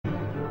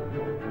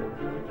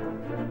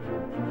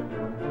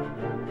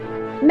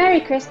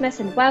Merry Christmas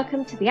and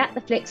welcome to the At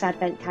the Flicks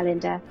Advent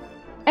Calendar.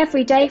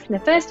 Every day from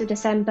the 1st of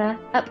December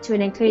up to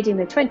and including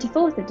the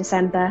 24th of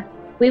December,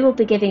 we will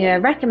be giving you a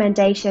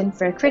recommendation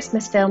for a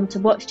Christmas film to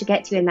watch to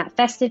get you in that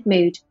festive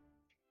mood.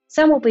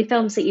 Some will be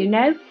films that you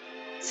know,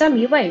 some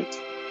you won't.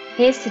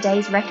 Here's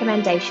today's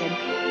recommendation.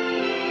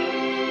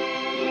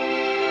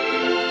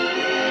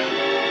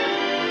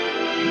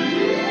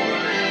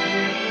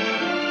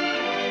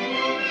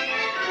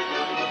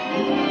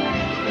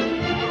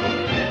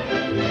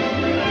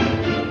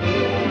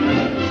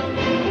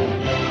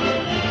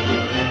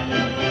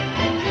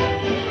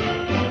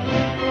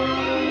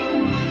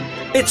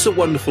 It's a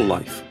Wonderful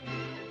Life.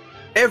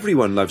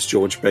 Everyone loves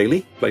George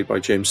Bailey, played by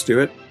James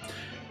Stewart.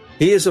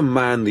 He is a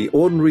man the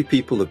ordinary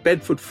people of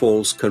Bedford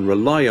Falls can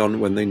rely on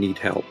when they need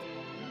help.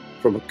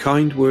 From a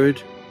kind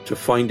word to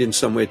finding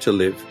somewhere to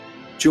live,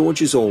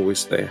 George is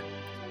always there.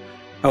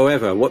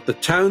 However, what the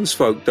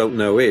townsfolk don't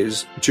know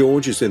is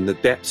George is in the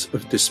depths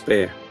of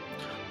despair.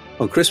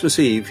 On Christmas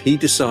Eve, he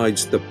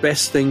decides the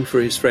best thing for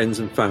his friends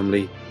and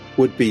family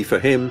would be for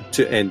him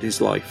to end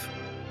his life.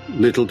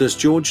 Little does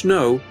George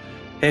know,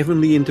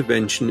 heavenly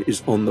intervention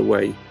is on the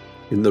way,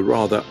 in the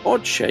rather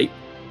odd shape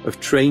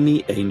of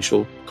trainee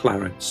angel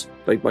Clarence,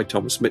 played by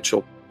Thomas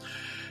Mitchell.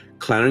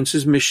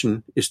 Clarence's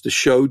mission is to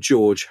show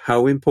George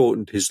how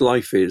important his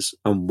life is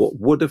and what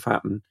would have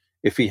happened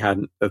if he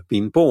hadn't have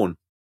been born.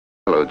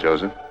 Hello,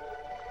 Joseph.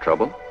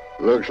 Trouble?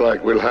 Looks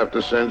like we'll have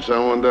to send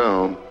someone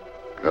down.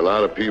 A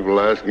lot of people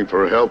asking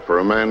for help for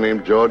a man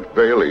named George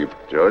Bailey.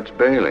 George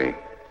Bailey?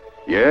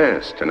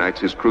 Yes,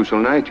 tonight's his crucial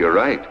night, you're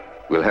right.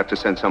 We'll have to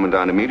send someone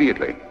down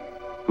immediately.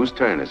 Whose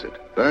turn is it?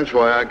 That's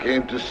why I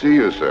came to see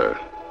you, sir.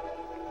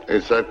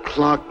 It's that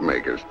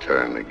clockmaker's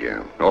turn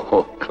again.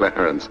 Oh,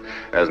 Clarence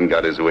hasn't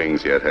got his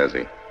wings yet, has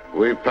he?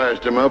 We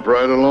passed him up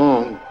right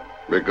along.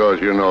 Because,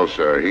 you know,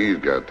 sir, he's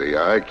got the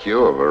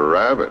IQ of a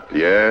rabbit.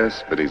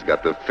 Yes, but he's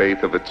got the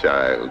faith of a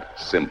child.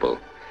 Simple.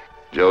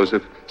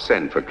 Joseph,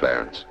 send for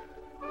Clarence.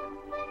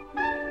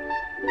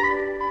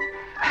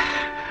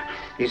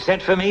 You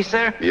sent for me,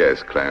 sir?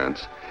 Yes,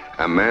 Clarence.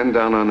 A man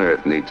down on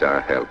Earth needs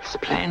our help.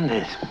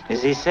 Splendid.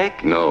 Is he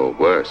sick? No,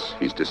 worse.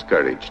 He's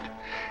discouraged.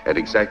 At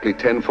exactly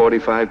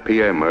 10:45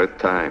 p.m. Earth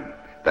time,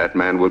 that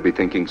man will be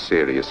thinking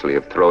seriously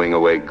of throwing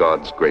away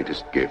God's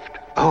greatest gift.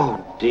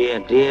 Oh,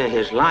 dear,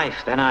 his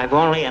life. Then I've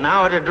only an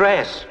hour to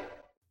dress.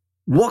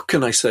 What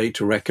can I say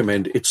to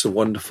recommend It's a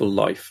Wonderful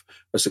Life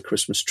as a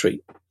Christmas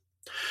treat?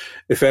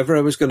 If ever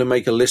I was going to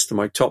make a list of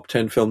my top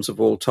 10 films of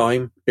all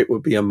time, it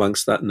would be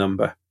amongst that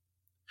number.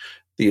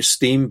 The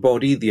esteemed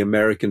body, the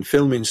American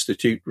Film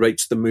Institute,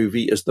 rates the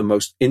movie as the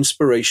most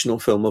inspirational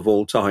film of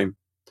all time.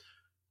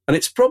 And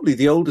it's probably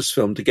the oldest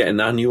film to get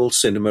an annual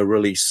cinema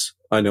release.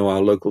 I know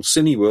our local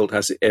Cineworld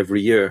has it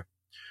every year.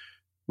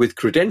 With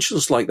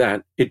credentials like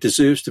that, it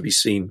deserves to be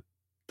seen,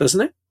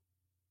 doesn't it?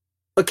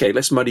 Okay,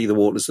 let's muddy the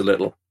waters a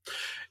little.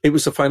 It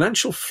was a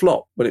financial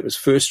flop when it was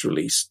first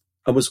released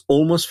and was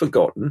almost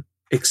forgotten,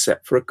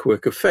 except for a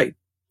quirk of fate.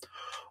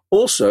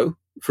 Also,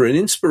 for an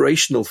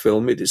inspirational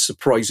film, it is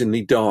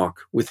surprisingly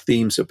dark, with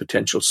themes of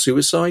potential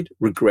suicide,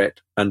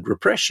 regret, and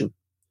repression.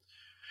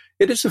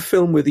 It is a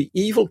film where the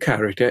evil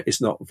character is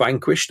not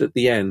vanquished at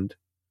the end.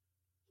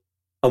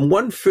 And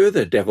one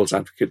further devil's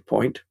advocate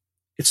point,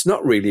 it's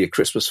not really a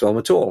Christmas film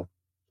at all.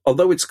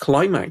 Although its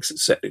climax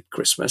is set at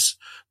Christmas,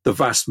 the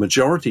vast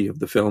majority of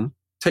the film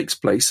takes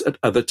place at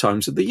other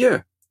times of the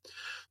year.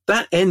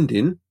 That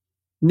ending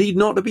need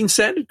not have been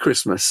set at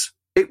Christmas.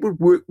 It would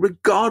work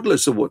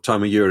regardless of what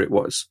time of year it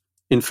was.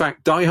 In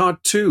fact, Die Hard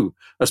 2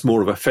 has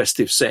more of a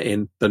festive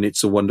setting than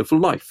It's a Wonderful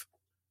Life.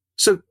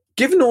 So,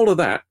 given all of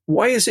that,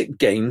 why has it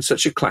gained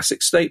such a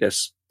classic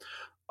status?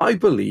 I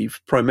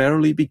believe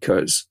primarily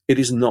because it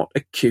is not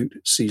a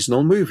cute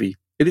seasonal movie.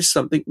 It is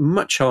something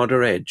much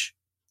harder edge.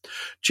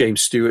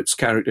 James Stewart's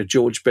character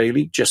George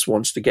Bailey just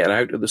wants to get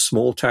out of the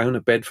small town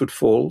of Bedford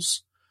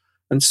Falls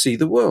and see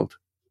the world.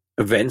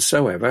 Events,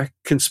 however,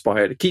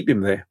 conspire to keep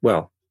him there.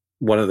 Well,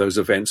 one of those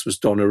events was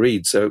Donna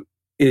Reed, so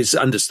it is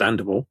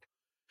understandable.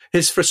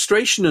 His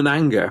frustration and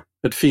anger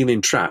at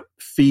feeling trapped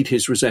feed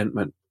his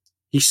resentment.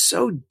 He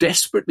so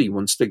desperately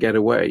wants to get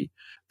away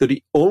that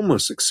he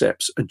almost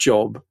accepts a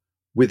job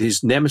with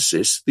his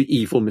nemesis, the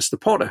evil Mr.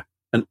 Potter,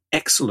 an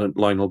excellent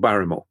Lionel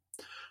Barrymore.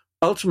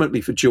 Ultimately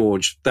for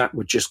George, that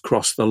would just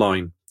cross the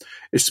line,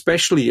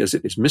 especially as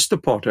it is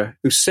Mr. Potter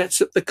who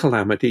sets up the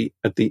calamity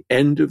at the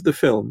end of the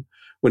film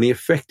when he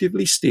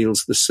effectively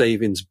steals the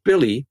savings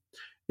Billy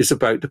is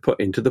about to put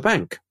into the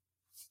bank.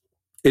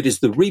 It is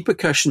the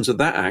repercussions of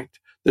that act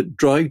that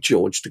drive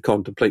George to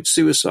contemplate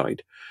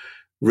suicide.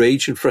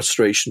 Rage and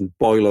frustration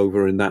boil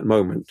over in that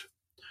moment.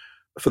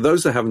 For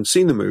those that haven't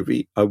seen the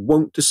movie, I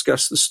won't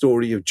discuss the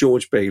story of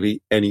George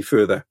Bailey any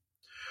further.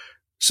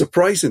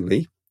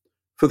 Surprisingly,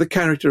 for the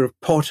character of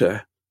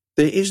Potter,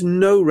 there is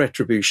no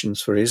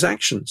retributions for his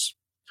actions.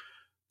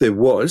 There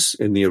was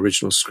in the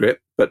original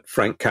script, but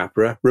Frank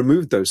Capra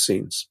removed those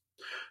scenes.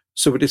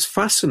 So it is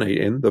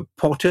fascinating that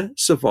Potter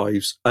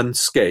survives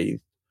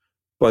unscathed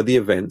by the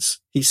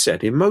events he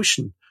set in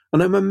motion.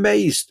 And I'm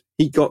amazed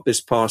he got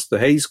this past the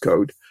Hays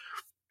Code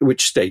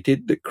which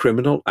stated that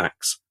criminal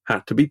acts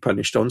had to be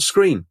punished on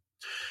screen.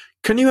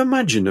 Can you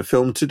imagine a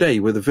film today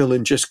where the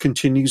villain just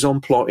continues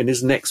on plotting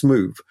his next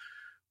move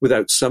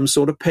without some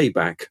sort of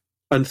payback?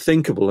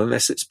 Unthinkable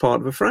unless it's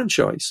part of a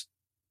franchise.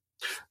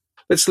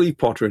 Let's leave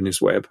Potter in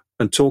his web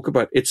and talk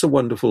about It's a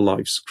Wonderful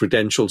Life's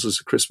credentials as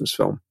a Christmas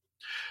film.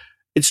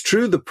 It's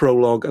true the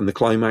prologue and the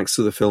climax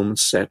of the film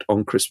is set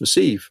on Christmas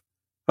Eve.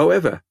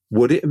 However,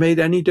 would it have made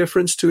any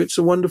difference to It's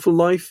a Wonderful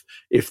Life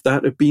if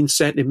that had been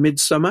set in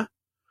midsummer?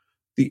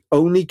 The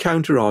only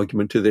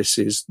counter-argument to this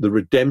is the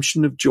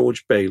redemption of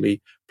George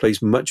Bailey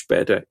plays much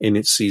better in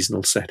its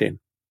seasonal setting.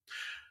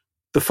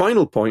 The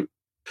final point,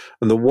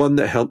 and the one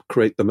that helped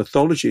create the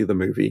mythology of the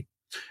movie,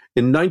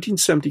 in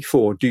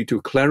 1974, due to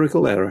a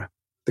clerical error,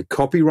 the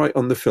copyright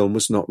on the film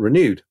was not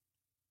renewed.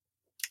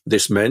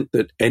 This meant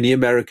that any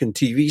American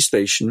TV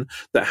station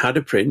that had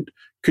a print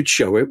could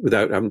show it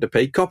without having to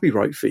pay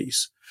copyright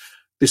fees.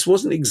 This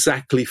wasn't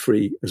exactly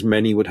free, as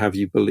many would have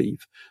you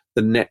believe.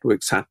 The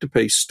networks had to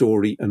pay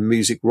story and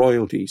music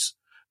royalties.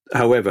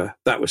 However,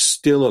 that was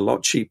still a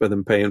lot cheaper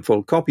than paying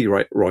full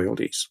copyright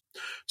royalties,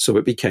 so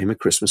it became a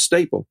Christmas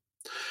staple.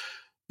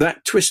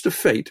 That twist of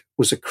fate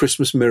was a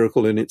Christmas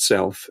miracle in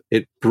itself.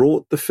 It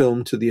brought the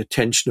film to the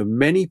attention of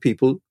many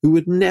people who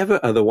would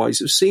never otherwise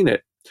have seen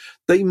it.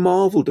 They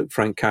marveled at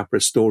Frank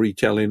Capra's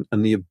storytelling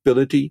and the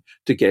ability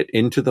to get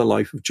into the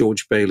life of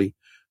George Bailey.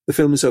 The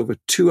film is over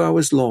 2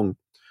 hours long,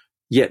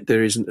 yet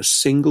there isn't a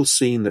single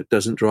scene that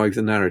doesn't drive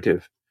the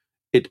narrative.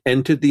 It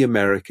entered the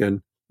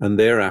American and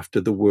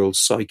thereafter the world's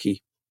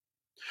psyche.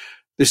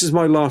 This is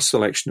my last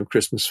selection of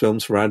Christmas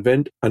films for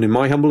Advent, and in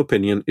my humble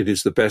opinion, it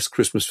is the best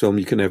Christmas film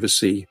you can ever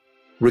see,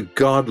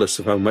 regardless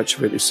of how much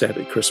of it is set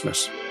at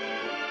Christmas.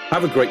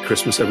 Have a great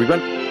Christmas,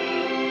 everyone.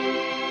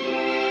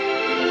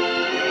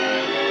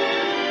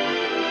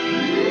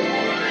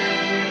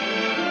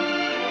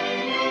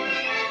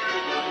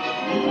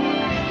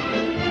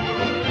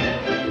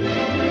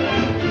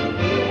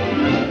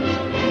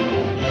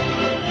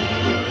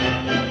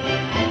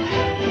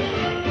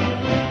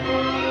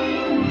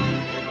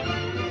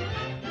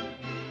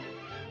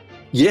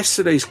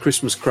 Yesterday's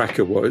Christmas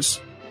cracker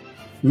was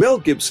Mel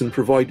Gibson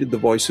provided the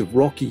voice of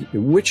Rocky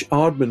in which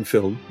Aardman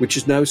film, which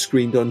is now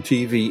screened on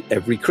TV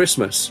every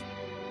Christmas?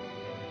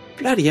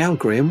 Bloody hell,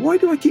 Graham, why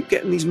do I keep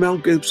getting these Mel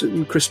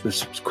Gibson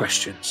Christmas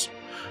questions?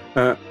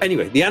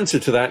 Anyway, the answer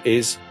to that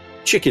is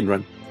Chicken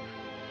Run.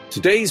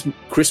 Today's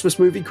Christmas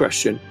movie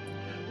question: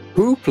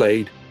 who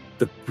played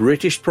the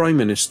British Prime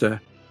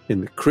Minister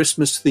in the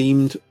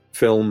Christmas-themed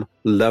film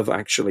Love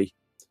Actually?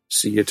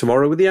 See you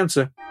tomorrow with the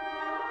answer.